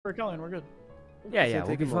For Kellen, we're good. Yeah,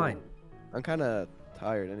 we'll be fine. I'm kind of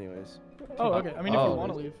tired anyways. Oh, okay. I mean, if you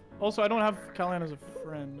want to leave. Also, I don't have Callahan as a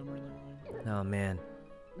friend. I'm really. Oh, man.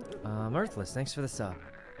 Earthless, thanks for the sub.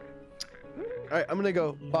 Alright, I'm gonna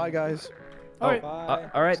go. Bye, guys. Alright.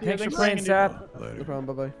 Alright, thanks for playing, Sap. No problem,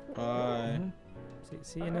 bye-bye. Bye.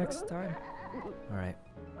 See you next time. Alright.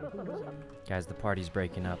 Guys, the party's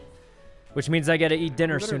breaking up. Which means I gotta eat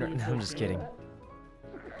dinner sooner. No, I'm just kidding.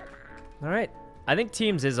 Alright. I think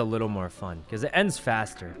teams is a little more fun, because it ends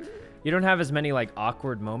faster. You don't have as many, like,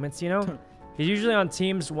 awkward moments, you know? Usually on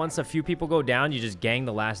teams, once a few people go down, you just gang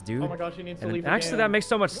the last dude. Oh my gosh, he needs to leave. Actually, that makes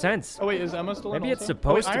so much sense. Oh wait, is Emma still in? Maybe it's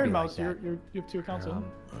supposed to be ironmouse, like that. you have 2 accounts in.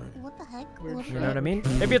 What the heck? You know what I mean?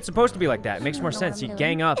 Maybe it's supposed to be like that. It makes more sense. You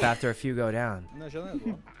gang up after a few go down. Okay,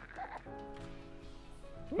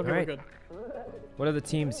 Alright. we're good. What are the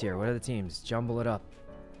teams here? What are the teams? Jumble it up.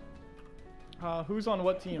 Who's on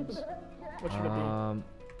what teams? What should it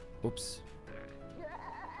be? Oops.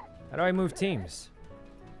 How do I move teams?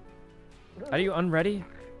 How do you unready?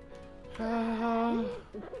 Oh,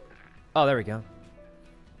 there we go.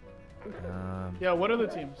 Yeah, what are the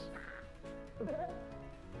teams?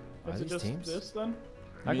 Are Is it these just teams? this then?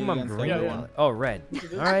 How come I'm against green? everyone. Oh, red.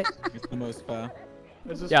 Alright. It's the most fair.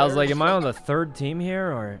 Yeah, I was like, am I on the 3rd team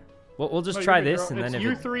here, or... We'll just try this, and then if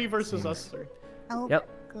you it 3 versus seems... us 3. Oh, Yep.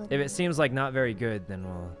 good. If it seems like not very good, then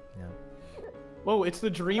we'll... Yeah. Whoa, it's the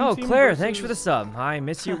dream Oh, team Claire, versus... thanks for the sub. Hi,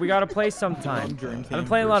 miss you. We gotta play sometime. I've been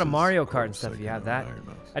playing a lot of Mario Kart and stuff. If you have that,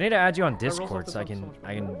 I need to add you on Discord so I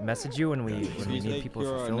can message you when we need people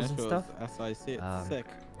for fills and stuff. Sick.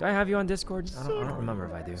 Do I have you on Discord? I don't remember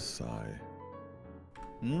if I do.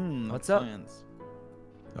 What's up?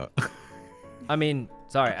 I mean,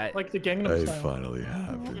 sorry. Like the Gangnam Style. Finally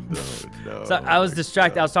happened. No. So I was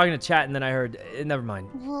distracted. I was talking to chat and then I heard. Never mind.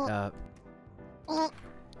 All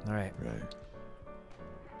right.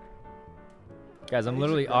 Guys, I'm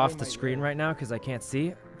literally off the screen right now because I can't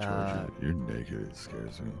see. Georgia, you're naked. It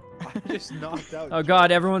scares me. I just knocked out. Oh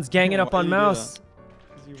God, everyone's ganging up on Mouse.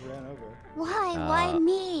 You ran over. Why? Why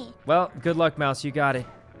me? Well, good luck, Mouse. You got it.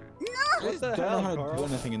 No! I don't know how to do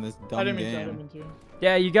anything in this dumb I didn't mean to, I game. didn't mean to.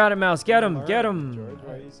 Yeah, you got it, Mouse. Get him. Get him. George,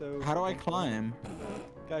 why are you so... How do I climb?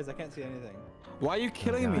 Guys, I can't see anything. Why are you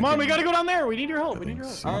killing me? Come on, we gotta go down there. We need your help. We need your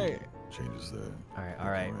help. Alright. Changes the All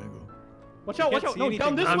right. angle. Watch out, watch out. No,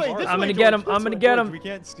 down this way. This I'm way, gonna get George, him. I'm this gonna way. get George, him. we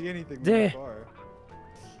can't see anything Duh. from far.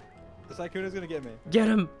 The Sykkuno's gonna get me. Get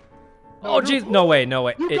him. No, Oh jeez. No way. No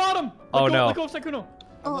way. You got him. Oh no. Let go of Sykkuno.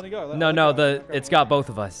 I'm letting go. No. It's got both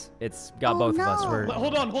of us. It's got both of us. We're.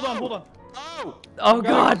 Hold on. Oh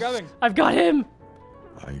God. I've got him.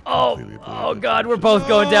 Oh God. We're both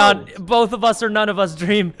going down. Both of us or none of us.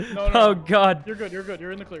 Dream. No. Oh God. You're good.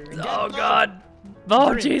 You're in the clear. Oh God.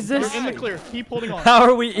 Oh Dream, Jesus. You're in the clear. Keep holding on. How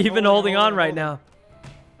are we even holding on right now?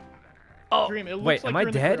 Oh. Dream, it looks Wait. like Am I you're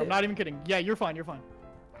in the clear. dead? I'm not even kidding. Yeah, you're fine.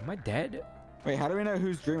 Am I dead? Wait, how do we know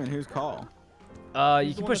who's dreaming, who's Karl?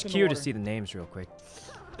 You can push Q to see the names real quick.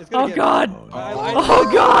 Oh God. Oh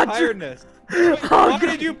God. Tiredness. Oh, Why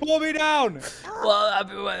did you pull me down? Well,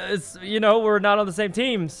 it's, we're not on the same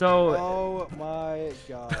team, so. Oh my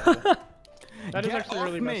God. That is actually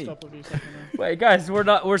really messed up of you, Sykkuno. Wait, guys,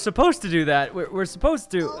 we're supposed to do that. We're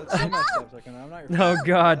supposed to. That's so messed up, Sykkuno. I'm not your Oh friend.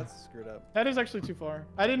 God. That's screwed up. That is actually too far.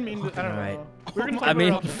 I didn't mean to. I don't Alright. know. We're gonna talk I about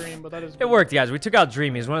mean, it off stream, but that is. It worked, guys. We took out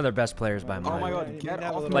Dream. He's one of their best players by Oh mine. my God, get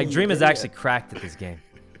off Like me, Dream is idiot. actually cracked at this game.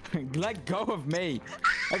 Let go of me.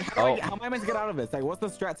 Like, how am I meant to get out of this? Like, what's the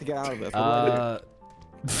strat to get out of this? What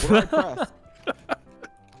do I press?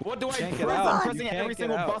 What do I Can't press? get out. I'm You pressing can't every get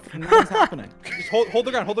single out. button. Nothing's happening. Just hold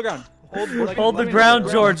the ground. Hold the ground. Hold the ground,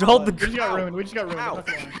 George. Hold the We just got ruined. We just got ruined. How?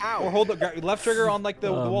 That's why. How? Or hold the left trigger on like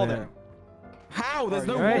the wall man. there. How? There's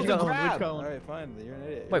no Alright. wall We to got owned, we grab. got owned. Alright, fine. You're an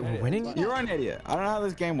idiot. Wait, we're winning? You're an idiot. I don't know how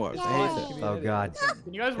this game works. I hate it. Oh God.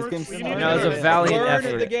 Can you guys work? game's We so need to hard. That was a learn it. valiant Learn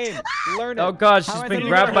effort. the game. Learn it. Oh God, she's How am I been supposed to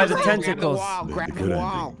grabbed by the grab the tentacles. wall? The Grab good the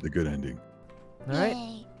wall. ending. The good ending. All right.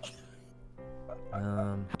 Yay.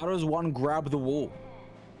 How does one grab the wall?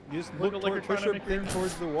 You just Look look like you're toward, push trying to your make thing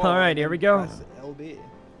towards the wall. Alright, here we go. Press LB.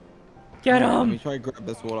 Get Let me him. try to grab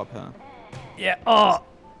this wall up here. Yeah. Oh.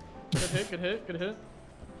 Good hit. Alright. Alright.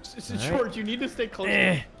 George, you need to stay close.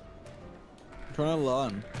 Eh. I'm trying to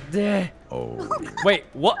learn. Eh. Oh. Wait,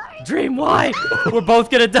 what? Dream, why? We're both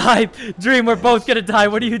gonna die. Dream, we're both gonna die.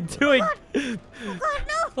 What are you doing? Oh God,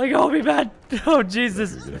 no! Like, oh, me bad. Oh,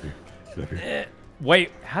 Jesus. Get up here. Get up here. Eh.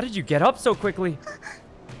 Wait, how did you get up so quickly?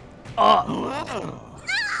 Oh.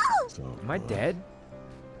 So, Am I dead?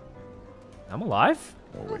 I'm alive?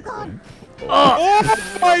 oh, wait, God. wait. Oh.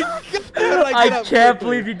 Oh my God! I can't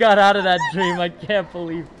believe you got out of that dream. I can't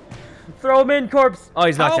believe. Throw him in, corpse. Oh,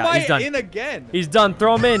 he's knocked How am out. He's I done. in again? He's done.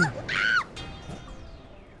 Throw him in.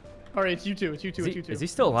 All right, it's you two. It's you two. It's you two. Is he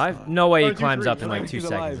still alive? No way Oh, he it's you climbs three. up in like He's 2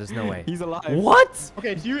 seconds. alive. There's no way. He's alive. What?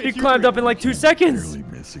 Okay, it's you. He It's you climbed three. up in like 2 seconds.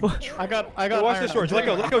 Barely missing. I got. Hey, watch this, iron George. Let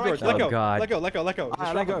go, George. Let Oh, go. God. Let go. Just Alright,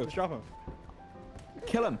 drop let him. go. Just drop him.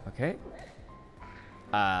 Kill him. Okay.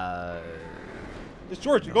 Just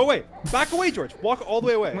George, go away. Back away, George. Walk all the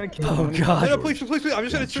way I'm away. gonna kill Oh, him. God. No, please. I'm just gonna Yeah,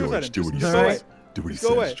 suicide George, him. do what he Just says. go away. Do what he Go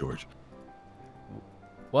says, away. George.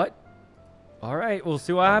 What? All right, we'll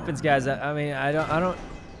see what happens, guys. I mean, I don't.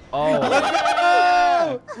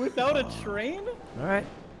 Oh. Without a train? All right.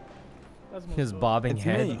 That's His bobbing It's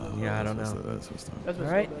head. me. Yeah, I don't That's know. what's up. That's All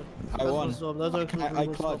right. I won. That's actually I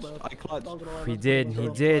what's clutched. up, I clutched. He did. He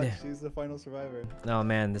did. She's the final survivor. Oh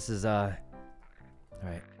man, this is All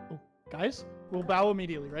right. Guys, we'll bow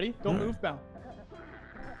immediately. Ready? Don't move. Bow.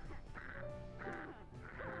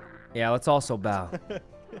 Yeah, let's also bow.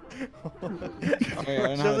 Okay, I She know how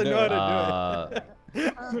to doesn't do know it. how to do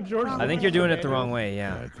it. George, I think you're doing it the wrong way.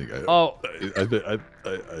 Yeah. I think I. Oh,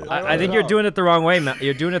 I I think you're doing it the wrong way,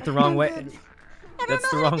 You're doing it the wrong way. I don't That's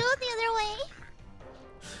the know how wrong. to do it the other way.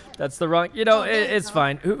 That's the wrong. You know, it's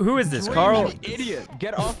fine. Who is this, Carl? You idiot!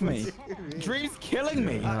 Get off me. Dream's killing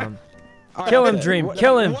me. All Kill him, okay. Dream. What-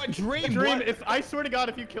 Kill him. What Dream? Dream, What? if I swear to God,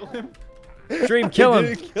 if you kill him, Dream, kill I him.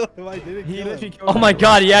 didn't kill him. I didn't He kill literally him. killed Oh my everyone.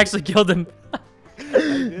 God, he actually killed him.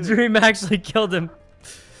 didn't. Dream actually killed him.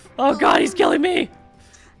 Oh God, he's killing me.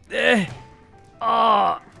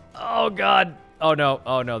 Oh God. Oh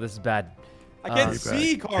no, this is bad. I can't Uh,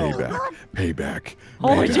 see, Carl. Payback.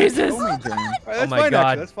 Holy Payback. Jesus. Kill me, Dream. All right, that's Oh my fine, God.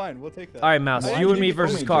 actually. That's fine. We'll take that. All right, Mouse, Why you did and me you kill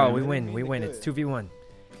versus me, Carl. Dream? We I win. didn't We mean win. to It's do it. 2v1.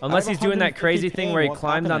 Unless he's doing that 150K, crazy thing where he what's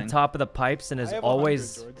climbed on happening? top of the pipes and is I have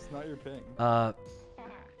always 100, George. It's not your ping.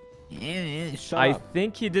 Shut I up.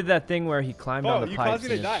 think he did that thing where he climbed Oh, on the you pipes caused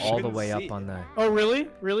me and to is die. I all the couldn't way see. up on the. oh really?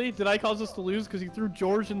 Really? Did I cause us to lose because you threw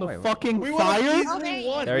George in the Wait, what? fucking We won. fire?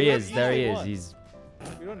 Oh, there he is. There he is. There he is. He's.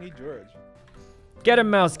 We don't need George. Get him,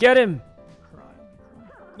 Mouse. Get him.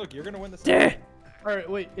 Look, you're gonna win this. Duh. All right,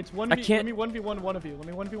 wait. It's 1v. I can't- Let me 1v1 one of you. Let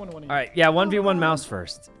me 1v1 one of you. All right. Yeah. 1v1 Mouse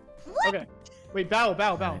first. Okay. Wait. Bow.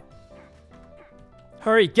 Alright.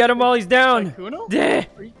 Hurry. Get him while he's down. Sykkuno? Duh.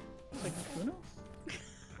 Are you Sykkuno?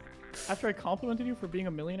 After I complimented you for being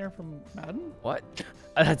a millionaire from Madden? What?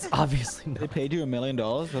 That's obviously They not. paid you $1 million.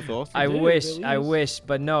 That's awesome. I did, wish. at I least. wish,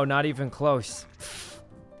 but no, not even close.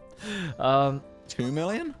 2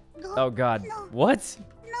 million? No, Oh God. No. What?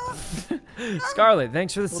 no. Scarlet,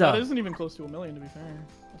 thanks for the Well, sub. that isn't even close to $1 million, to be fair.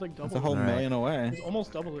 It's like double. That's a whole Alright. million away. It's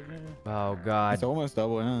almost double it. Yeah. Oh It's God. almost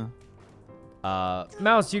double, yeah.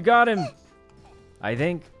 Mouse, you got him. I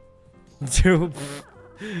think. Two.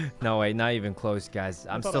 No wait, not even close, guys.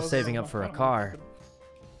 I'm thought still I was- saving I up for a thought I car.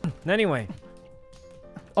 was- Anyway.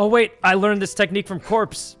 Oh wait, I learned this technique from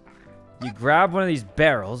Corpse. You grab one of these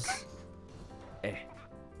barrels.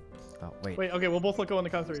 Oh wait. Wait. Okay. We'll both let go on the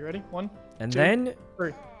count of 3. Ready? 1, And 2, then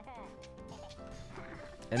 3.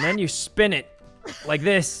 and then you spin it like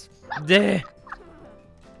this. Duh.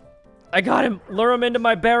 I got him. Lure him into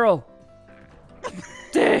my barrel.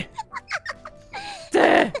 Duh.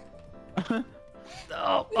 Duh.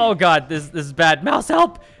 Oh God, this is bad. Mouse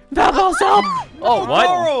help! Mouse help! Oh what?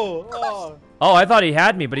 Carl! Oh. Oh, I thought he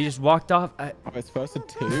had me, but he just walked off. Oh, it's first to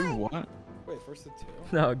 2? What? Wait, first to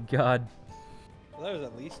 2. Oh God. Well, that was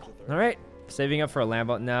at least the 3rd. All right, saving up for a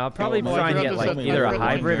Lambo. Now I'll probably Oh, I try and forgot get to like set- either I a forgot to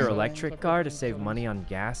hybrid set or the electric settings. car to save money on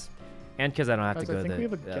gas, and because I don't have to Guys, go I to think we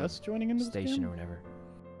have a the guest joining in this station game. or whatever.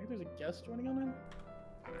 I think there's a guest joining on in.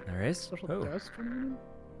 There is. Special Oh, guest joining in.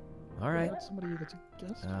 all right. That's somebody that's a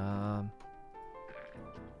guest.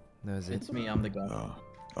 That was it. It's me, I'm the guy.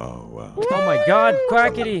 Oh, wow. Oh my God,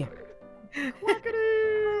 Quackity!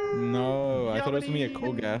 No, I thought it was gonna be a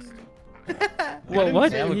cool guest. Well,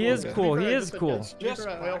 what? say I'm a He cool is guy. cool. To be He fair, is just a cool. guest. To be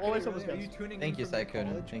fair, all I said was guest. Thank you,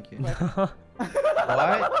 Sykkuno. Thank you. All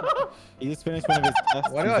What? He just finished one of his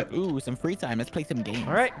tests. Why He's do I- like, ooh, some free time. Let's play some games.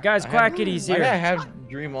 right, guys, I have- Quackity's Why did I here. have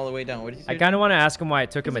Dream all the way down? What did you say? I kind of want to ask him why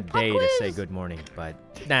it took him a Is it pop day to say quiz? good morning, but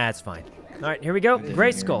nah, it's fine. All right, here we go.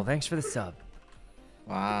 Great Skull, thanks for the sub.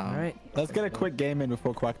 Wow. All right. Let's get a quick game in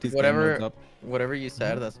before Quackity's Whatever- game loads up. Whatever you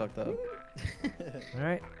said, that's fucked up. All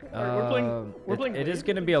right. Alright, we're playing It is Wave.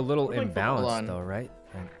 going to be a little We're playing football. Hold imbalanced, on. though, right?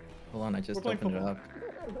 Hold on, I just We're playing opened it up.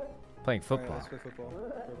 Playing Alright, football. let's play football.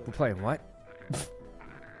 We're playing what?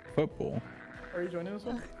 Football. Are you joining this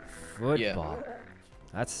one? Football.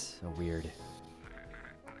 That's a weird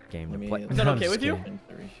game to Let me- play. Is that No, I'm okay just with you? kidding.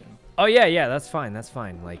 Inspiration. Oh yeah, that's fine. That's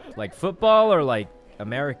fine. Like football or like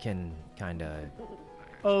American kind of.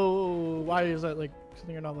 Oh, why is that like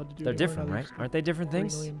Something you're not allowed to do. They're anymore. different, Now right? just Aren't they different 3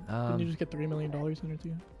 things? million. Didn't you just get $3 million in it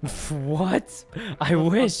too? What? I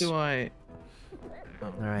What wish. do I?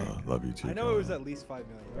 All right. Love you too. I know it was at least 5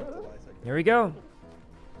 million. You don't have to lie, Sykkuno. Here we go.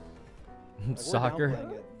 Like, we're Soccer.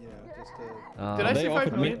 downplaying it, you know, just to... Did I They say offered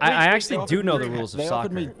 5 me- million? I Wait, actually they do offered know me the three- rules of They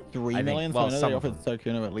offered me soccer. 3 I think- million, well, so I know some they of offered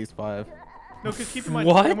Sykkuno at least 5. No, because keep in mind,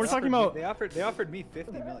 What? when we're talking about. They offered me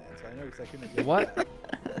 50 million, so I know Sykkuno get What?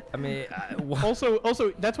 I mean, Also,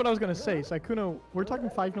 that's what I was gonna say. Sykkuno, we're talking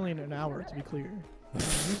 5 million an hour to be clear. You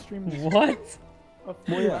streamed what? a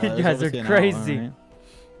Well, yeah, You it was guys are obviously an hour, crazy.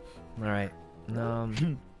 right? All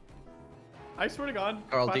right. I swear to God,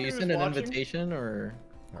 Carl, do Quackity you was send an watching- invitation or?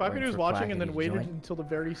 Quackity was watching and then Quackity to waited join. until the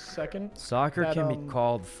very second Soccer that, can be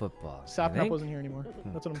called football. I Sapnap think? wasn't here anymore.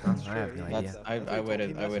 That's what I'm I saying. have no That's idea. I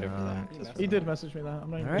waited for that. He did message me that. I'm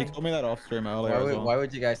not even All right. He told me that off stream earlier Why as would, well. why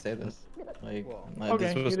would you guys say this? Like, Well, Okay,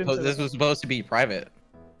 he didn't say this that. was supposed to be private.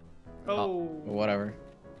 Oh. Whatever.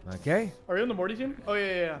 Okay. Are you on the Morty team? Oh,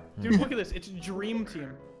 yeah. Dude, look at this. It's Dream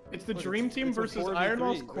Team. It's the Dream Team it's a versus 4v3.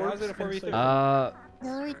 Ironmouse, How Corpse, is it a and 4v3? Sykkuno.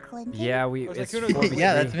 Hillary Clinton? Yeah, Oh, it's Sykkuno's 4v3.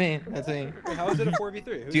 Yeah, that's me. That's me. Wait, how is it a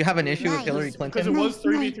 4v3? Do you have an issue with Nice. Hillary Because Clinton? it was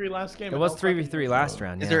 3v3 last game. It and was now 3v3 last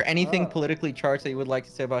round. Is Yeah. there anything politically charged that you would like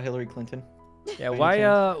to say about Hillary Clinton? Yeah. by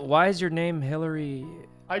any Why is your name Hillary?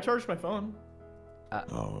 I charged my phone.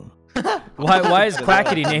 Oh. Why is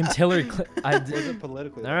Quackity named Hillary Clinton? Was it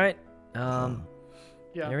politically? All right.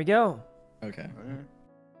 Yeah. Here we go. Okay.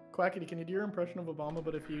 Quackity, can you do your impression of Obama,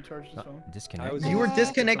 but if you charged his phone? Disconnect. You were I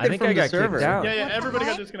disconnected think from I the got kicked server. out. Yeah, What everybody the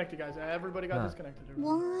got heck? disconnected, guys. Everybody got Huh. disconnected.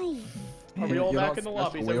 Why? Are we all You're back not in the special,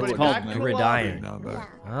 lobby? Is we're everybody all back in the Grid lobby? Iron. Now I'm back.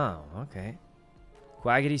 Yeah. Oh, okay.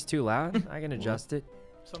 Quackity's too loud. I can adjust it.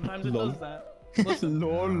 Sometimes it Lol. does that. Listen,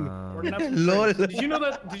 we're gonna have some Lol. trades. Did you know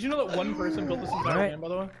that one person built this entire Alright. game, by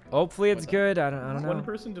the way? Hopefully it's good. I don't One know.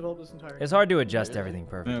 person developed this entire game. It's hard to adjust everything Yeah,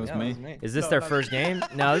 it perfectly. was Yeah, that me. was me. Is this No, their not first game?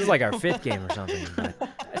 No, this is like our 5th game or something. But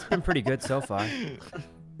it's been pretty good so far.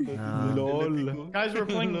 Guys, we're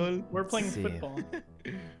playing Let's see. football.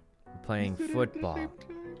 Playing football.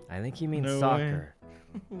 I think he means No way. soccer.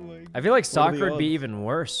 I feel like soccer the would be odds? even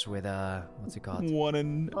worse with what's it called? One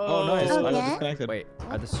in. Oh, Oh, nice. I got okay. disconnected. Wait,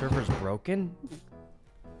 are the servers broken?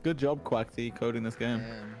 Good job, Quackity, coding this game.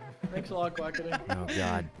 Thanks a lot, Quackity. Oh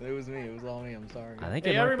god. It was me. It was all me. I'm sorry. I think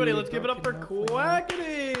Hey, it might everybody, be let's give it up for broken.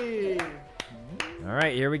 Quackity! All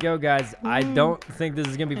right, here we go, guys. I don't think this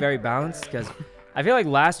is gonna be very balanced because I feel like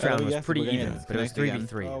last round was yes, pretty we're gonna even, get but it was disconnected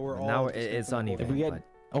 3v3. again. Oh, we're and all now disconnected. it's If uneven. we get. but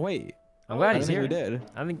Oh wait. I'm glad I he's think here. we did.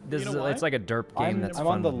 I think this You is know why? it's like a derp game I'm- that's I'm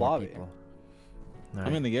fun on the with more lobby. people. I'm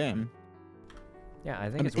Alright. in the game. Yeah, I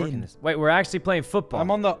think I'm it's working. in. This. Wait, we're actually playing football.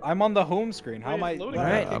 I'm on the home screen. How am I? Wait, loading. why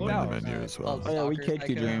am I Alright. kicked I'm out? in the menu as well. Oh yeah, we Soccer, kicked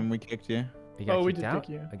you, Sykkuno. Dream. We kicked you. You got Oh, we kicked did out kick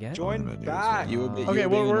you. again. Join menu as back. well. You were be- Okay, you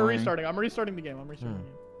well, being we're annoying. restarting. I'm restarting the game. I'm restarting the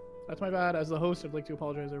game. That's my bad. As the host, I'd like to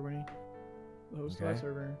apologize, everybody. The host of Okay. my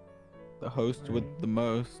server. The host with the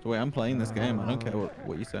most. Wait, I'm playing this game. I don't care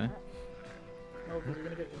what you say. Oh, because you're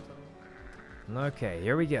gonna get intel. Okay,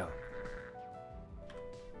 here we go.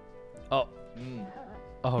 Oh, Mm.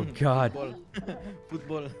 oh God! Football.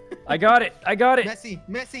 Football. I got it! I got it! Messi.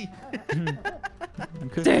 Messi.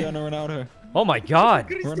 Cristiano Ronaldo. Oh my God!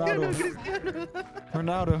 Ronaldo.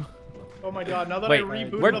 Ronaldo. Oh my god, now that Wait, I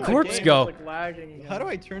rebooted where'd up Corpse the game, go? It's like lagging again. How do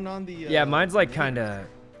I turn on the? Yeah, mine's like kind of.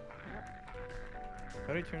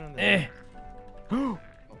 How do I turn on the? Eh.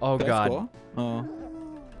 Oh Did I God! score? Oh.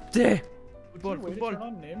 Deh. Football. Is there a way to Football. turn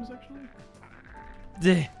on names, actually?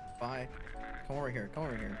 Deh. Bye. Come over here. Come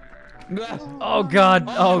over here. Oh God!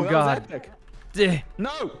 Oh that was God! epic. Deh.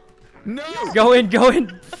 No. No. Go in! Go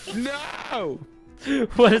in! No.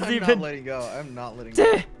 What is I'm even? not letting go. I'm not letting go.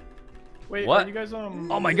 Deh. Wait, What? are you guys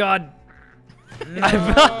Oh my God! I'm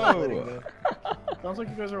not letting go. Sounds like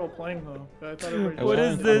you guys are all playing though. I thought everybody What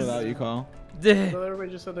just is this? Without you, Carl. Deh. I thought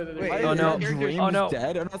everybody just said that they Wait, did. Oh, no. Dream's Oh, no.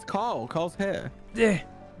 dead. Oh, that's Carl. Carl's here. Deh.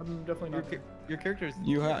 I'm definitely not. Your character's.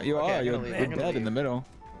 You are. Okay, You're I'm gonna leave, I'm gonna dead in leave. the middle.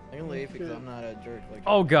 I'm gonna leave because I'm not a jerk like.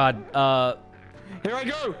 Oh God! Here I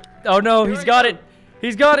go. Oh no! He's got it!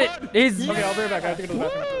 He's got it! He's. Okay, I'll be right back. I have to go to the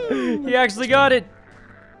bathroom. He actually got it!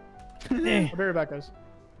 Eh. I'll be right back, guys.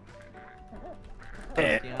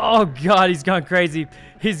 Oh God, he's gone crazy.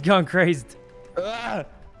 He's gone crazed. Ah.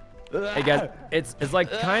 Hey guys, it's like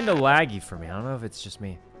kind of laggy for me. I don't know if it's just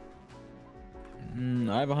me.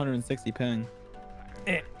 I have 160 ping.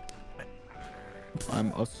 Eh.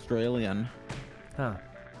 I'm Australian. Huh.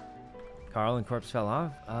 Karl and Corpse fell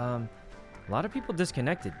off. A lot of people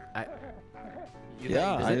disconnected.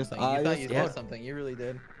 Yeah, I just- you thought you yeah. said something. You really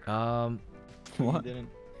did. Well, What? You didn't.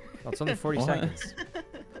 it's only 40 What? seconds.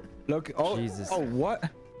 Look. Oh. Jesus. Oh, what?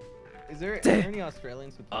 Is there any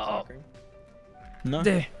Australians who play Oh. soccer? No.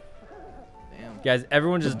 Deh. Damn. Guys,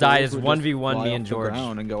 everyone just died. It's 1v1 me and George.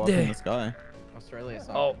 And go up in the sky. Australia.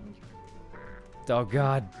 Oh. Oh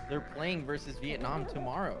God. They're playing versus Vietnam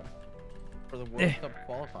tomorrow for the World Cup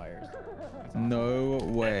qualifiers. No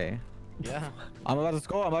way. Yeah. I'm about to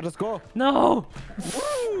score. I'm about to score. No.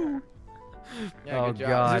 Yeah, Oh, good job.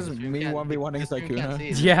 God. This is me 1v1ing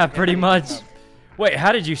Sykkuno. Yeah, pretty much. Wait,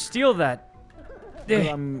 how did you steal that? Because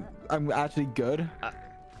I'm actually good.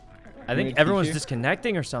 I think teach everyone's you?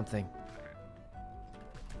 disconnecting or something.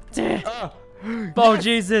 Oh, Oh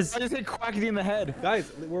Jesus! I just hit Quackity in the head.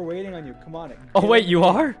 Guys, we're waiting on you. Come on. Oh wait, you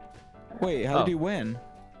are? Wait, how Oh. did you win?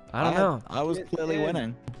 I don't know. I was clearly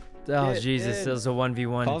winning. Oh Get Jesus, in. it was a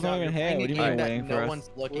 1v1. Carl's not even here. What do you mean waiting for No us?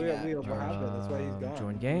 one's looking Wait, at. what happened? That's why he's gone.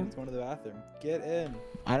 Join game. He's going to the bathroom. Get in.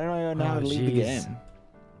 I don't even know how Oh, to leave the jeez. game.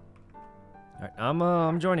 Alright,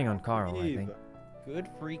 I'm joining on Karl, I Leave. think. Good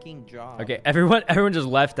freaking job. Okay, everyone just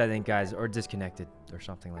left, I think, guys, or disconnected or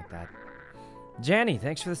something like that. Janny,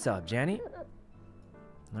 thanks for the sub, Janny.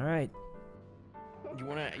 All right. You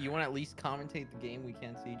wanna at least commentate the game we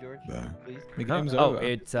can't see, George? Yeah. Please. The game's Oh, over.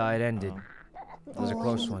 it ended. It was a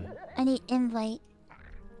close one. I need invite.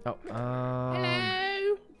 Oh,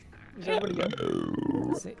 Is everybody in?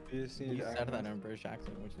 let's see. You just need You Iron said that Mouse. in a British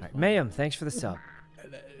accent, which is All right, fine. Mayhem, thanks for the sub.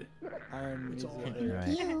 Iron Mouse. All Thank right,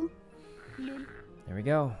 you. there we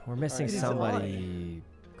go. We're missing Alright, somebody.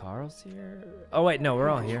 Carl's here. Oh wait, no, we're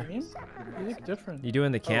all here. You look different. You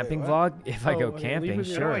doing the camping what? vlog? If I Oh, go okay, leave camping, with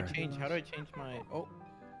your- sure. How do I change my? Oh,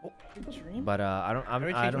 Stream? But I don't How do I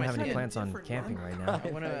I change don't my have any skin? plans on camping right now.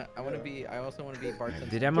 I also wanna be Bart Simpson.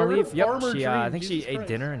 Did Emma Get rid leave? of Yep, Farmer she I Dream, think she Jesus ate Christ.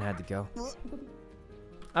 dinner and had to go.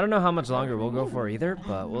 I don't know how much longer we'll go for either,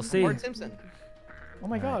 but we'll see. Bart Simpson. Oh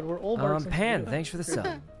my God, we're all Bart Simpson Pan, together. thanks for the sub.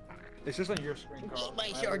 It's just on your screen, Carl. My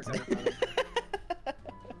shorts.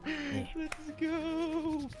 Let's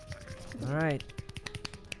go. All right.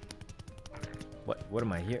 What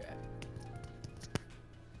am I here?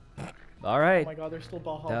 All Oh right. my God, there's still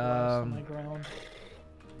Baja Blast on my Um, ground.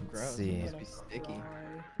 Gross. see. It must be sticky.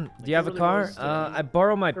 Do you have a really car? was, I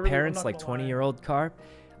borrow my It really- I'm parents' not like gonna lie. 20-year-old car.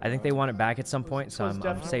 I think they want it back at some point, so was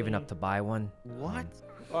I'm saving up definitely- to buy one. What?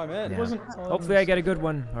 Oh, I'm in. Yeah. wasn't, Hopefully I get a good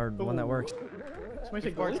one or one that works. Somebody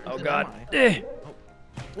take Bart goals? Oh Simpson God. am I? Eh.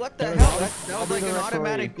 What the hell? That was like be an the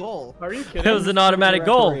automatic referee. goal. Are you It kidding? was an automatic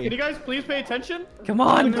goal. Can you guys please pay attention? Come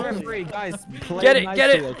I'm on. the referee, guys. Play Get it, nicely, get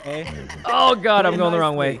it. Okay? Oh God, I'm Play going the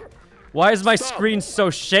wrong nicely. way. Why is my Stop. screen so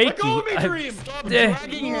shaky? Let go of me, I- Dream! Stop Eh.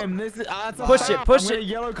 dragging him. This is that's a Push it, foul. push I'm gonna it.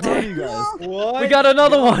 yellow card you guys. What? We got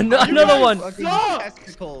another one. Another one. Fucking Stop!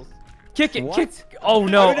 testicles. Kick it, What? kick. Oh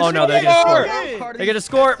no, oh no, they're gonna score. They're gonna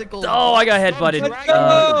score. Oh, I got headbutted. Let's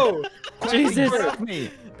go! Jesus. Grab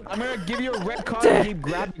me. I'm gonna give you a red card and keep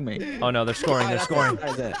grabbing me. Oh no, they're scoring. They're scoring. That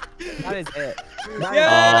is it. That is it. That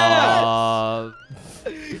Yeah!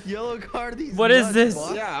 Yellow card. These What is nuts, this?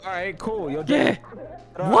 boss. Yeah, alright, cool. You're Yeah. dead.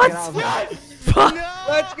 What? Get out of here. Fuck.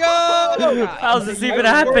 Let's go! How's this even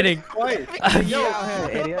happening? Twice. Get out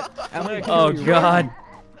here, idiot. I'm gonna kill Oh you. God.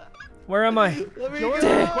 Where am I? Let me George go.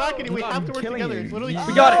 and Quackity, we No, have I'm to work killing together. you. It's literally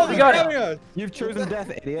We got it. We got it. it. You've chosen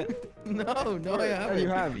death, idiot. No, I Yeah, haven't. you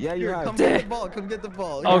have. Yeah, you Here, have. come get the ball. Come get the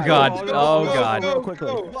ball. Oh Here. God. Go, go, Oh go, God. go,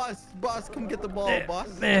 quickly. Boss, come get the ball, boss.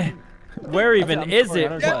 Eh. Where even I'm is sorry,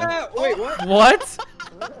 I it? don't Yeah! Wait, what? What?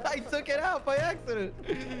 I took it out by accident.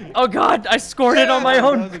 Oh God, I scored it on my That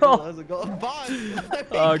own was a goal, goal. that was a goal. Boss,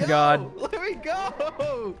 let me Oh, go. God. Let me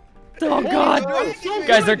go. Oh God.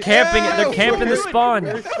 Guys, they're camping. They're camping the spawn.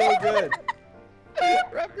 You're so good.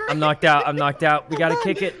 Referee. I'm knocked out. I'm knocked out. We gotta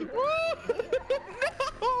kick it.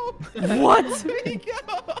 No. What? Let me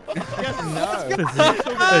go. No. This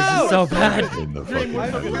is so bad. In the Dream, fucking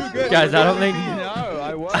we're so building. good. Guys, I don't think. No,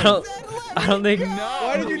 I won't. I don't think.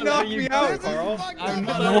 Why did you knock me out, Carl? I'm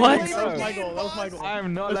not What? letting you That was go. my goal. That was my goal.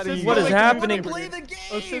 I'm not letting you What go. is happening? Play the game.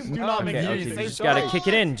 Assists do No, not make okay, Okay, sense. okay, Say just gotta sorry. kick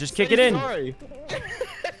it in. Just kick Say it in. Sorry.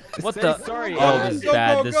 What Say the? sorry. Oh, this is Go,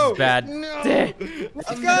 bad. go, This go. is bad. No. Deh.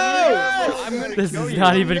 Let's go! I'm gonna This kill is you.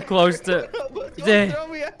 not even close to. Don't Deh. throw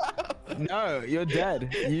me out. No, you're dead.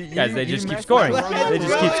 Guys, they just keep messed scoring. with the wrong They just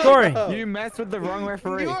referee. keep scoring. You messed with the wrong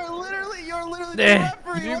referee. You're literally the Deh.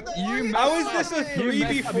 referee. What the fuck are you How is this a doing? You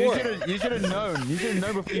 3v4? You should have known. You should have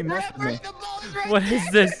known before you messed with Referee, me. the ball is right What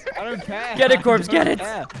is this? I don't care. Get it, Corpse, I don't get it.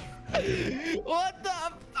 care. What the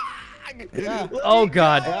fuck? Yeah. Oh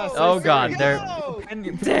God. Yeah, Oh so God. sorry. They're. Go. And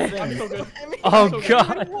you- Deh. I'm so good. Oh so good.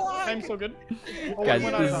 God. I'm so good. Oh, Guys,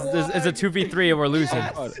 we're not this out. is a 2v3 and we're losing.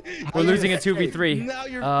 Yes. We're losing a 2v3. Now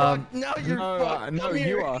you're Um, fucked. Now you're No, fucked. no, Come you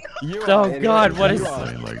here. are. You Oh, are. idiot. God, what You is- are.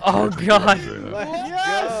 Playing like Oh, Turkish God. right now. Let's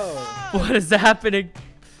Yes. go! What is happening?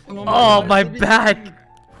 Oh Oh, my God. back.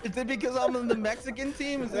 Is it because I'm on the Mexican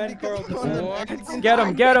team? Is it Then because Carl I'm on the just- Mexican Get him,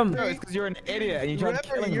 team? get him. No, it's because you're an idiot and you tried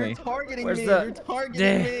killing You're me. targeting Where's me. the- You're targeting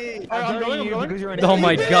Damn. me. Alright, I'm going, I'm going. Because you're an Oh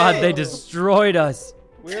my idiot. god, they destroyed us.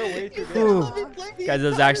 We're way too Ooh. good. Guys,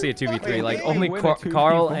 this is actually a 2v3. Like only win a 2v4.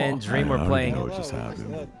 Carl and Dream were I don't playing. know what just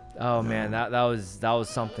happened. Oh man, that was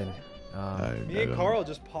something. Me and Carl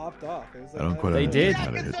just popped off. It was I don't like, quite They did. understand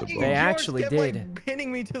how to hit the Fucking ball. They George actually kept, did. Like,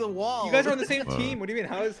 pinning me to the wall. you guys are on the same Wow. team. What do you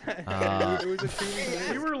mean? How is that? it was a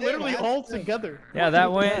team. We were literally all together. Yeah,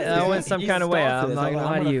 that went some kind of way. I'm not gonna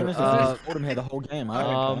lie to you. Hold him here the whole game.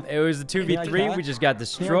 It was a 2v3. We just got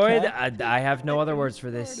destroyed. I have no other words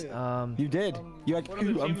for this. You did. You had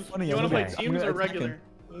I'm funny. You want to play Okay. teams or regular?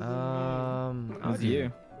 I'll It's do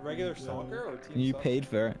you. Regular soccer or team You soccer? paid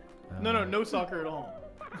for it. No soccer at all.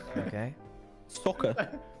 Okay. Soccer.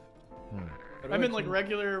 I mean like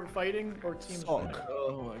regular fighting or team Sock. fighting.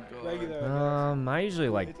 Oh my god. Regular. I usually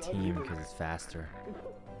like team because it's faster.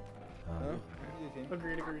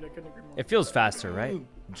 Agreed, I couldn't agree more. It feels faster, right?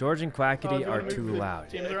 George and Do you Quackity wanna are move too the loud.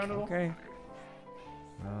 Teams around at all? Okay.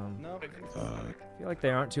 No. I feel like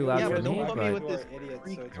they aren't too loud Yeah, for but me, don't put me but with this idiots,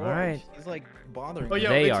 freak so it's George. Alright. He's like bothering Oh, me. yeah,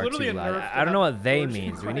 they it's are literally too a loud. nerf to I don't know have what they George and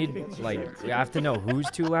means. We need Quackity. like we have to know who's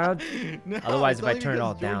too loud. No, Otherwise, it's if I only turn it because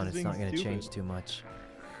all down, George it's is not being gonna change stupid. too much.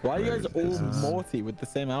 Why are you guys all This is- Morty with the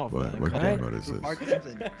same outfit? What Alright. game mode is this?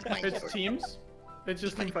 It's teams. It's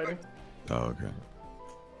just team fighting. Oh, okay.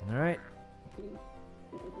 All right.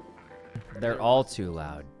 They're all too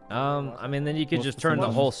loud. I mean, then you could just turn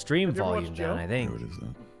the whole stream Have you ever volume watched down. Joe? I think. What is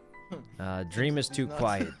that? Dream is too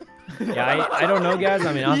quiet. Yeah, I don't know, guys.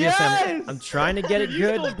 I mean, obviously, I'm trying to get it You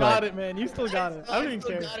good, still got but it, man. You still got it. I don't even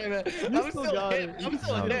care. You still got it.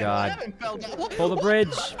 oh god, pull the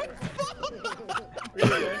bridge.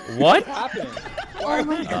 What? Why are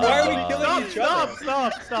we killing each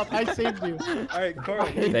other? Stop. I saved you. All right, Carl.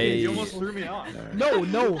 They- You almost threw me off.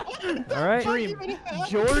 No. All right. Dream.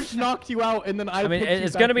 George knocked you out, and then I I mean, picked you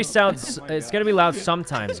it's back gonna be up. it's gonna be loud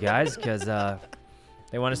sometimes, guys, because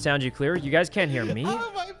they want to sound you clear. You guys can't hear me.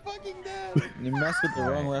 Oh my fucking god. You messed with the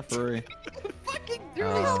wrong referee. Fucking No,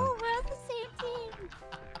 Um, we're on the same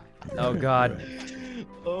team. oh god.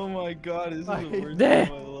 Oh my god, this is the worst There.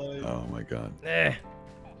 day of my life. Oh my god. Eh.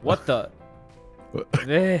 What the? What?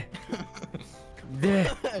 Eh. Eh.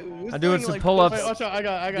 I'm doing some pull-ups. Wait, watch out. I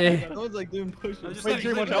got Yeah. it. I was like doing push-ups. Wait,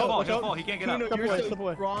 Dream, watch out. Watch He'll out. fall. He can't get up. No, Step you're away, so step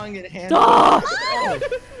away. strong and handsome. Stop! Oh.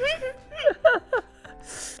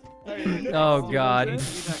 Oh god. Be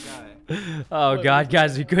that guy. Oh god,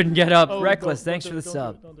 guys, we couldn't get up. Oh, Reckless, don't thanks do for it, the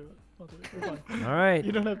don't sub. do it, don't do it. You're fine. All right.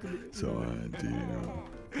 You don't have to do it. So, do you know?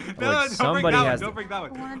 Like, somebody has. Don't break that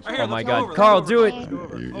one. Right Oh here, my let's god, go over, Carl, let's do go it. over, let's go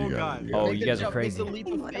over. You Oh got god. it. Oh, Make you the guys are jump, make crazy. the leap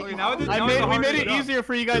of faith. Okay, now the- I now made the we made hardest it jump. easier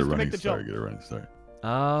for you Get guys a to make running the start. jump. Get a running start.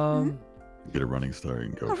 Get a running start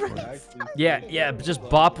and go for it. Yeah, but just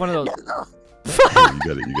bop one of those.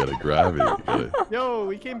 You gotta grab it. You gotta, Yo,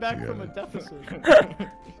 we came back You from a got deficit.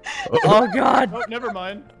 Oh god. Oh, never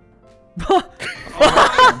mind.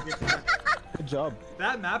 Good job.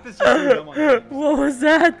 That map is just so dumb on games. What was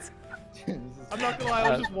that? I'm not gonna lie, I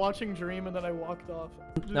was just watching Dream and then I walked off.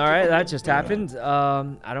 All right, that just happened.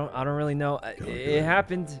 I don't really know. It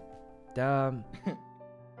happened. Oh,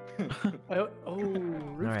 All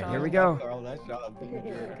rooftop. right, here we go. Carl, that shot being a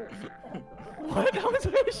jerk. What? How was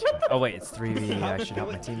I shut Oh wait, it's 3v. I should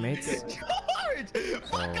help my teammates. George!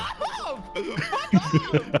 Fuck off! I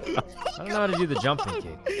don't know how to do the jumping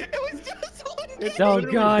kick. It was just one. It's Oh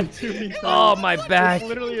literally god. a 2v3. Oh my back. It's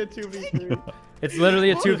literally a 2v3. It's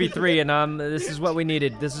literally a 2v3, and this is what we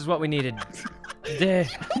needed. This is what we needed. Deh.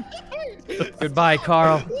 Goodbye,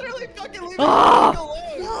 Carl. Literally fucking leave Ah! me alone.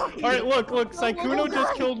 Alright, look, Sykkuno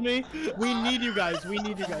just killed me. We need you guys. We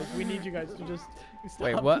need you guys to just stop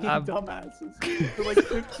Wait, what? being dumbasses for like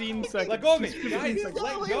 15 seconds. Let go of me. Just 15 Guys, seconds.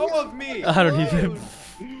 let go of me. I don't even.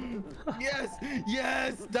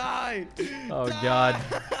 Yes, die. Oh god.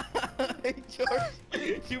 Die.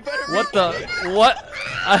 George, you better. What the? What?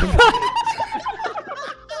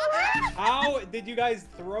 How did you guys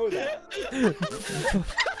throw that?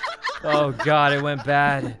 Oh god, it went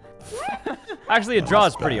bad. Actually, a draw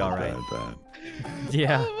is pretty alright. Bad.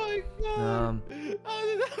 Yeah. Oh my god. How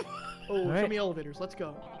did that? Oh, Alright. show me elevators. Let's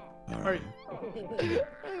go. Alright. How did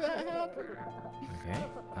that happen?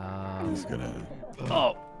 Okay. He's gonna.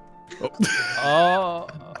 Oh.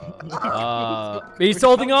 He's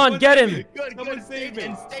holding on. Get him. Good, Someone good. save me.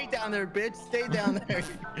 And stay down there, bitch. Stay down there.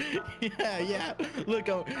 yeah. Look,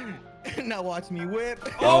 now watch me whip.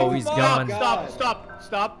 Oh, he's my gone. God.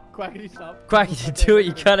 Stop. Quackity, stop. Quackity, do it.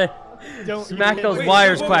 You gotta Don't smack you those can't- Wait,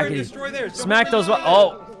 wires, jump over and Quackity. destroy theirs. Jump Smack over those. theirs.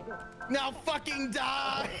 Oh. Now fucking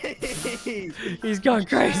die! He's gone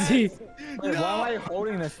crazy. Wait, why am I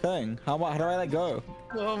holding this thing? How do I let go?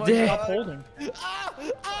 Oh my Damn. Stop god. holding.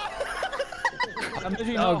 I'm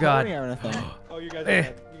literally Oh, not God. holding or anything. Oh, you guys are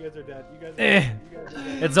dead. You guys are dead. You guys are Eh. dead. You guys are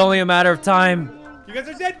dead. It's only a matter of time. You guys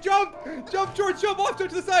are dead. Jump! Jump, George. Jump off. Jump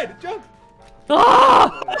to the side. Jump.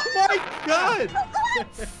 Ah! Oh my god!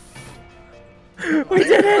 We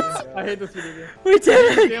did it! I hate this video game. We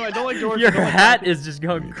did Damn, I it! don't like George. Your I don't like hat Quackity. is just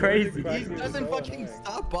going crazy. He doesn't fucking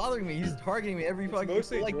stop bothering me. He's targeting me every fucking.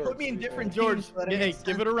 mostly Like, George. put me in different George, teams. so that it hey, makes give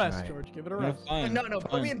sense. it a rest, Alright. George. Give it a Yeah, rest. fine. No,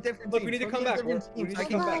 put fine. me in different Look, teams. we need to Put come me in back. different We teams. need I to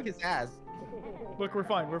can come back back. his ass. Look, we're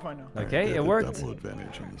fine. We're fine now. Okay, Yeah, it the worked. Double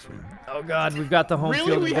advantage on this one. Oh god, we've got the home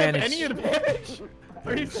Really? field We have advantage. any advantage?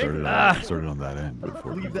 Are you Started saying? started on that end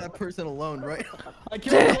before. Leave that person alone, right? I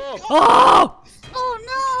killed him. Oh!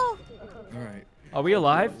 Oh All right. Are we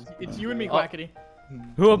alive? It's you and me, Oh. Quackity.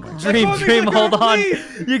 Who? Dream, Let go, Dream, let go, hold on.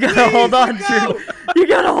 please. You gotta Please, hold on, let go. Dream. You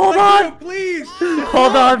gotta hold Let on. go, please.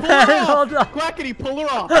 Hold on, man. Hold on. Quackity, pull her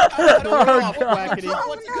off. Oh, Pull her off, God. Quackity.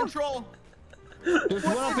 What's the control? Just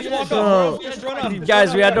run up Just again. walk Oh. off. Just run up. Just Guys,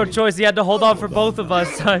 run we up. had no choice. He had to hold on for both of us.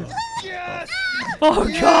 Yes. Oh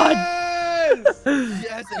god. Yes.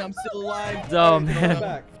 Yes, and I'm still alive. Oh Come man.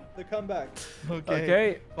 back. The comeback.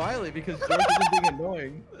 Okay. Finally, because George isn't being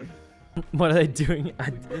annoying. What are they doing?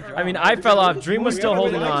 I mean, I fell off. Dream was still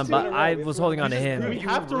holding on, but I was holding on to We him.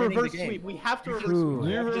 have to ruining the reverse game. sweep. We have to reverse Ooh.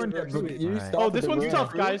 sweep. You ruined it, but you Alright. started Oh, this the one's ruin.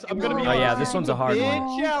 tough, guys. I'm gonna be Oh, yeah, honest. this one's a hard bit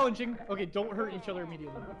one. challenging. Okay, don't hurt each other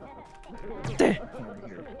immediately.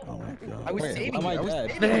 Oh my god. I was Wait, saving am you. I I was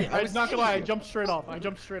dead? saving you. I was not gonna lie. I jumped straight off. I'm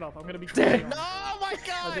gonna be completely honest. Oh my I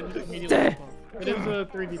god! didn't immediately jump off. It is a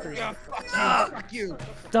 3v3. Fuck you!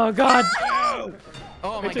 Oh god.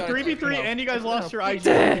 Oh my It's a god! 3v3, and you guys lost your IG.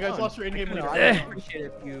 You guys lost your in-game leader. I appreciate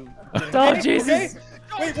it if you. Oh Jesus.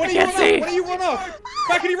 Wait, what do I you can't run see. off? What do you run off?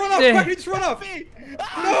 Quackity, run off! Yeah. Quackity, just run off!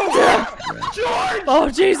 Oh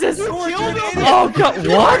Jesus. George, you're an idiot. Oh god.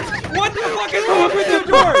 What? What the fuck is wrong with you,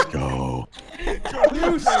 George? Go.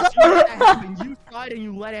 You suck. You tried and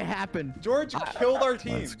you let it happen. George killed our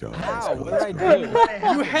team. Let's go. How? Let's What go. did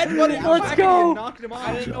I do? You headbutted Let's Quackity go. and knocked him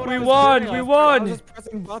off. We won. We I won. was just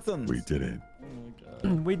pressing buttons. We did it.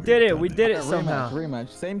 We did it. We did it Rematch, somehow. rematch.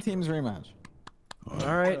 Same team's rematch.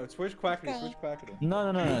 All right. No, switch Quackity, switch Quackity.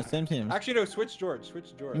 No. Same teams. Actually, no, switch George,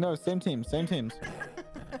 switch George. No, same teams. Same teams.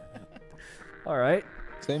 All right.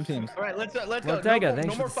 Same teams. All right, let's go. Ortega, No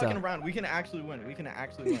thanks more for the fucking sub. around. We can actually win. We can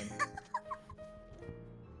actually win.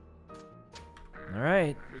 All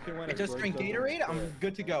right. We can win I if just George drink doesn't Gatorade. win. I'm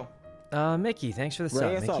good to go. Mickey, thanks for the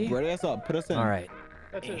Ready sub, us up. Mickey. Ready us up. Put us in. All right.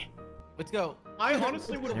 That's it. Let's go. I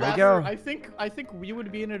honestly would Here we rather. go. I think we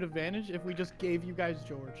would be in an advantage if we just gave you guys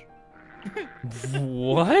George.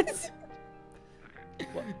 What?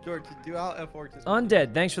 George, do out F4.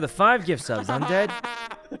 Undead, thanks for the 5 gift subs. Undead.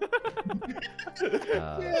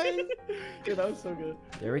 Dude, that was so good.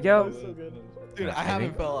 There we That go. was so good. Dude, I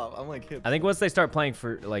haven't fell off. I'm like hip. I think once they start playing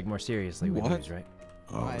for like more seriously, we What? lose, right?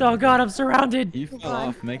 Oh, Oh god, I'm surrounded. You fell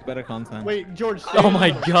off. Make better content. Wait, George. Stay Oh in the my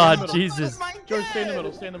middle, stay in the god, middle. Jesus. George, stay in the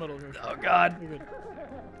middle. Stay in the middle, George. Oh god. You're good.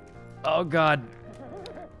 Oh god.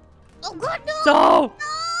 Oh god, no! No. Wait,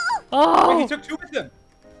 Oh. he took 2 with them.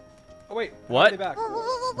 Oh wait. What? They back.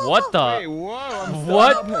 What Wait, the? whoa. I'm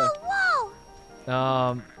What? stuck up here.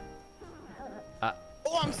 Whoa!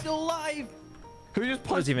 Oh, I'm still alive. Who just What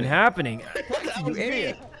punched is even me? happening? That was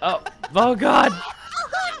me. Oh. Oh god.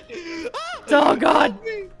 Oh god.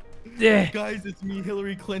 Eh. Guys, it's me,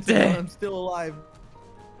 Hillary Clinton. and I'm still alive.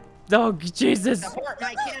 Oh Jesus. Support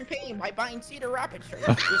my campaign by buying Cedar Rapids.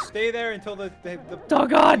 Just stay there until the Oh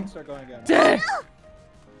god. things start going again. Eh.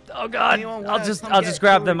 Oh god. Anyone I'll wanna just come I'll get just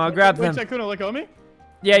grab Hillary them. I'll grab Wait, them. Sykkuno, let go of me.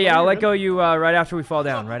 Yeah, I'll you're let good. go of you right after we fall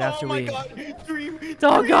down. Right after Oh my we. god. Dream.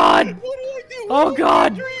 Oh Dream. god. What do I do? Oh What do I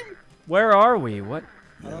god. dream? Where are we? What?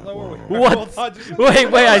 I don't know where we What? Hold on, just-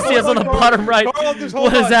 Wait, I see us on the Carl. bottom right. Carl, just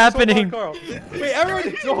hold What on, is just hold on, happening? Carl. Wait, everyone,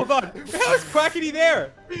 just hold on. How is Quackity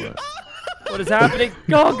there? What is happening?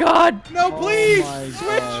 Oh god. No, please! my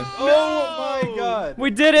Switch! God. Oh my god.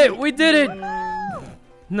 We did it. We did it.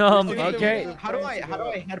 No, okay. How do I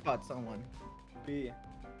headbutt someone? B.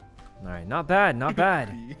 All right, not bad, not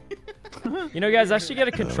bad. You know, guys, I should get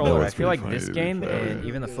a controller. was I feel like pretty this funny, to game be fair. and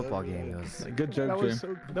even the football game goes. Good joke, That Dream. was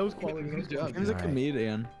so. That was quality. That was quality. Dream's a Alright.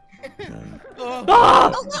 comedian.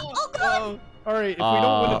 Ah! All right, if we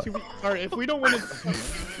don't win a 2v, all right, if we don't win it,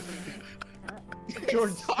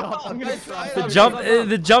 George, stop. I'm gonna try.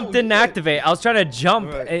 The jump didn't activate. I was trying to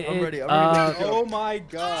jump. Alright, I'm ready. Oh my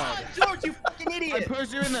god. George, you fucking I idiot.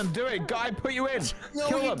 pushed you in them. Do it. Guy, put you in. No,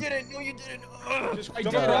 Kill you him. didn't. No, you didn't. Just I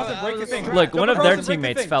jump did. across and break the thing. Look, one of Jump their across and break the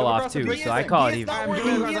teammates thing. fell Jump off across and too, break so the I thing. call it He is even. not I'm working.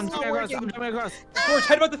 doing He across. is I'm not doing across. I'm working. doing across. George,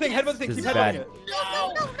 headbutt the thing. Headbutt the thing. This Keep is headbutting bad. it.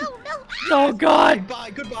 No. Oh God!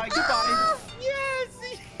 Goodbye. Goodbye.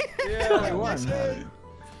 Yes. Yeah, we won.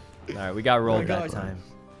 All right, we got rolled God. that time.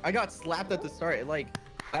 I got slapped at the start.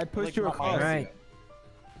 I pushed Like, you not my across. All right.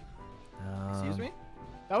 Excuse me.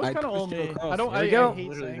 That was I kind of all pushed you me. across. I don't. There we I go. hate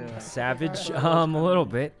Literally saying did. that. Savage, a little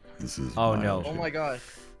bit. This is Oh, my no. Oh my gosh.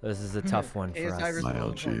 This is a tough one Hey, for it's us. Iris. My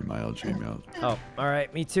LG, my LG, my LG. Oh, all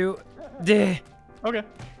right, me too. Duh. Okay.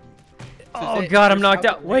 Oh God, I'm knocked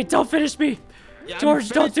out. Wait, don't finish me. Yeah, I'm George,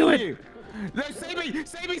 don't do finishing it. you. No, save me!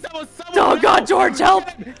 Save me! Someone! Oh God, George, help!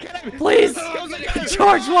 Get him! Please! Kill Sykkuno!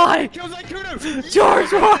 George, why? Kill Sykkuno!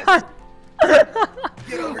 George, why?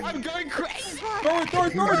 I'm going crazy! Throw it.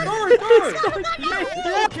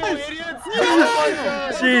 Kill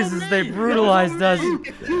idiots! Jesus, they brutalized us.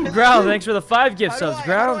 Growl, thanks for the 5 gift subs, How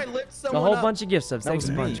Growl. do I lift The someone whole up? bunch of gift subs. Thanks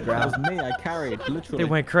a bunch, That Growl. was me. I carried, literally. They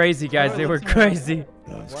went crazy, guys. They were crazy.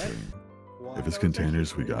 That's true. If it's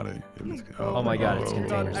containers, we got it. If it's, Oh my God, it's oh.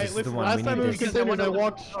 containers. Hey, This is the listen, one. last We time it need was this. containers, I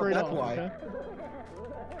walked straight that's off. why.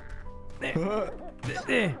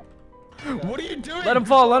 Okay? What are you doing? Let him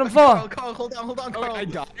fall. Let him fall. Carl, hold on, Oh, Carl. I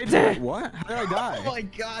died? What? How did I die? Oh my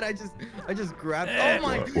god, I just grabbed. Oh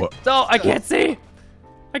my god. What? Oh, I can't see.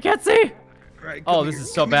 I can't see. Right, Oh, come this here.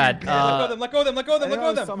 is so bad. Let go of them. Let go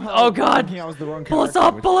of them. Somehow Oh, God. thinking I was the wrong Pull us character,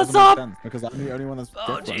 up, which pull us doesn't make up. sense, Because I'm the only one that's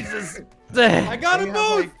Oh, different. Jesus. I gotta We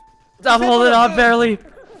have, move. I'm holding on barely.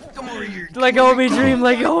 Come over here. Let go of me, Dream.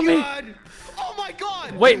 Let go of me. Oh my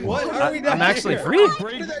god. Wait, What? How are we I'm not actually here? free.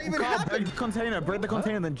 Break, did that even Carl, happen? break the container, break the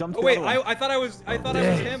container, then jump to Oh the wait, other one. I thought I was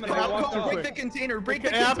him and I walked Carl, off. break the container. Break the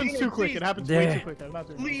It happens container, too quick. please. It happens way Yeah. too quick. I'm not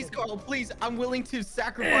doing Please, it. Carl, please. I'm willing to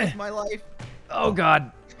sacrifice my life. Oh,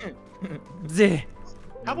 God. Zeh.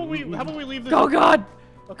 How about we leave this? Oh, God.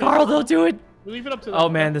 Okay, Carl, don't do it. We leave it up to. Oh,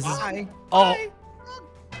 man, this is... Bye. Oh.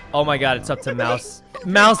 Oh, my God, it's up to Mouse.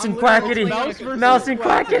 Mouse and Quackity. Mouse versus Mouse and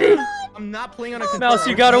Quackity. I'm not playing on a controller. Mouse,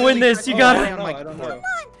 you gotta win this. You gotta... I don't know.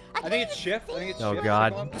 I think it's shift. Oh,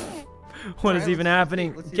 God. What is Alright, even let's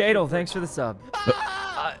happening? see if Gato, it thanks for the sub.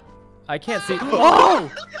 I can't see.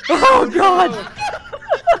 Oh! Oh, God!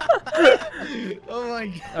 Oh my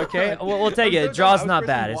god. Okay, we'll take it. Draw's not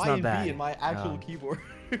bad. It's not bad. In my actual Oh. keyboard.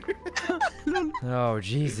 Oh,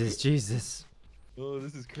 Jesus. Oh,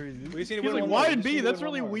 this is crazy. He's like Y and B. That's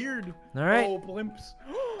really weird. All right. Oh, blimps.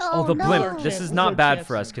 Oh, the no. blimp. This is not bad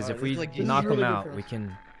for us, because Alright, if we this is like- knock this is him really out, good for we us.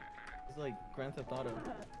 can... It's like Grand Theft Auto.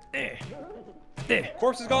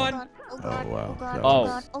 Corpse is gone. Oh god. wow. Oh That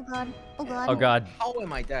god. Oh god. Oh god. Oh, God. How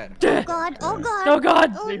am I dead? Oh god. Oh god. Oh,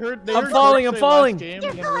 God. Oh, They heard. I'm heard falling, George I'm say falling. last Game,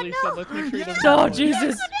 and then really said, let's make sure he doesn't Oh, fall.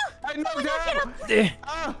 Jesus. I knocked out! Eh.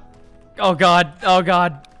 Ah! Oh, God. Oh,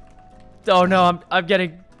 God. Oh, no. I'm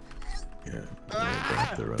getting... yeah.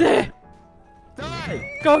 They're right. Eh.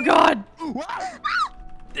 Die! Oh, God.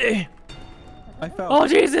 Eh. I fell. Oh,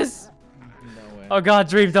 Jesus. No way. Oh, God,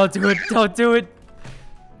 Dream, don't do it. Don't do it.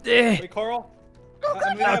 Eh. Wait, Carl. I'm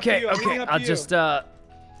leaving up to Okay, you, I'm leaving okay. up to I'll you. just, eh.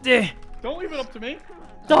 Don't leave it up to me.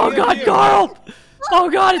 Oh, Yeah, God, yeah. Carl. Oh,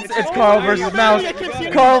 God, it's Carl Oh, versus yeah, Mouse. I can't see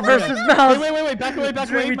it. Carl versus Mouse. Wait. Back away.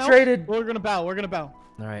 Dream, we Mouse. traded. We're gonna bow. All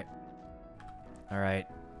right. All right.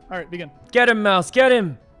 All right, begin. Get him, Mouse. Get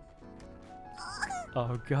him.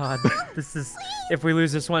 Oh, God. This is... If we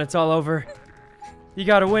lose this one, it's all over. You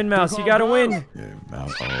gotta win, Mouse. You gotta win. Yeah,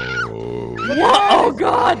 mouse. Oh. What? Oh,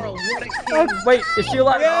 God. Carl, what a king. Oh, wait, is she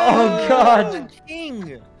alive? Oh, God. King.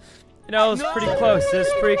 You know, it was pretty close. It was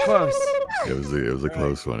pretty close. It was a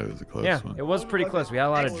close one. It was a close Yeah, one. it was pretty close. We had a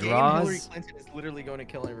lot of Next game, Hillary draws. Clinton is literally going to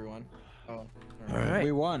kill everyone. Oh. All All right. right.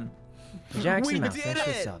 We won. Jackson We Mouse, did thanks for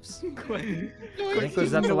it! subs. I think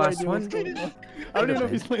was that the last one? I don't even know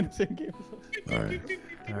if he's playing the same game as us. All right.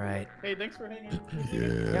 All right. Hey, thanks for hanging.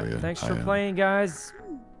 Yeah. Yep, thanks I for am. playing, guys.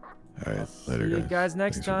 All right. See Later, you guys. guys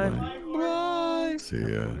next Thanks for time. playing. Bye. See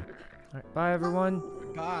ya. All right, bye, everyone.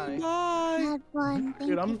 Bye. Had fun. Thank Dude,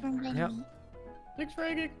 you I'm- for inviting Yep. me. Thanks for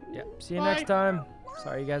hanging. Yep, see you Bye. next time.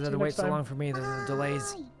 Sorry you guys had See to you wait next so time. long for me. The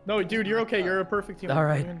delays. No, dude, you're okay. You're a perfect team. All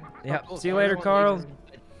right. Yep, see you later, Carl.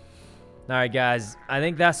 All right, guys. I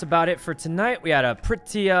think that's about it for tonight. We had a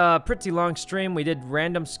pretty long stream. We did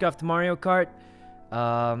random scuffed Mario Kart.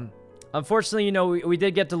 Unfortunately, you know, we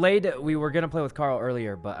did get delayed. We were gonna play with Carl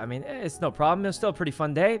earlier, but I mean, it's no problem. It was still a pretty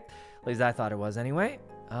fun day. At least I thought it was anyway.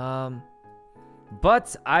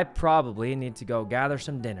 But I probably need to go gather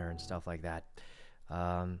some dinner and stuff like that.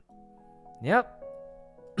 Yep.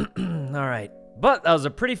 All right. But that was a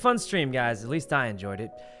pretty fun stream, guys. At least I enjoyed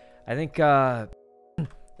it. I think the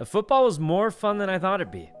football was more fun than I thought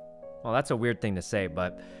it'd be. Well, that's a weird thing to say,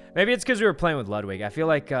 but maybe it's because we were playing with Ludwig. I feel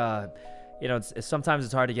like, you know, sometimes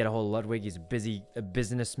it's hard to get a hold of Ludwig. He's a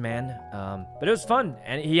businessman. But it was fun,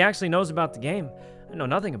 and he actually knows about the game. I know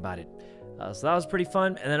nothing about it. So that was pretty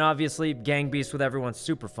fun. And then obviously, Gang Beast with everyone's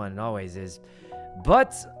super fun. It always is.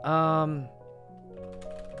 But,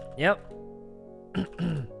 yep.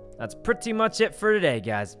 That's pretty much it for today,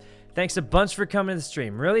 guys. Thanks a bunch for coming to the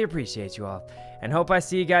stream. Really appreciate you all. And hope I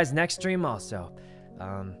see you guys next stream also.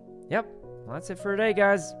 Yep. Well, that's it for today,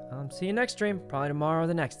 guys. See you next stream. Probably tomorrow or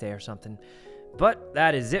the next day or something. But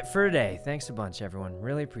that is it for today. Thanks a bunch, everyone.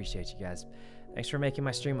 Really appreciate you guys. Thanks for making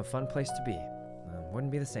my stream a fun place to be.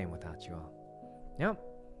 Wouldn't be the same without you all. Yep.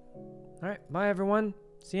 All right. Bye, everyone.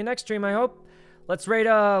 See you next stream, I hope. Let's raid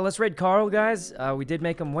Karl, guys. We did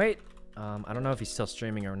make him wait. I don't know if he's still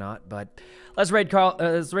streaming or not, but let's raid Karl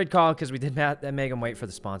because we did make him wait for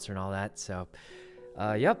the sponsor and all that. So,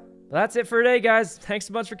 yep. Well, that's it for today, guys. Thanks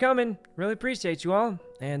a bunch for coming. Really appreciate you all.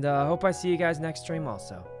 And hope I see you guys next stream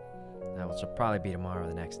also. Which will probably be tomorrow or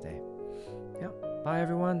the next day. Yep. Bye,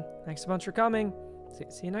 everyone. Thanks a bunch for coming.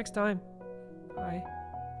 See you next time. Bye.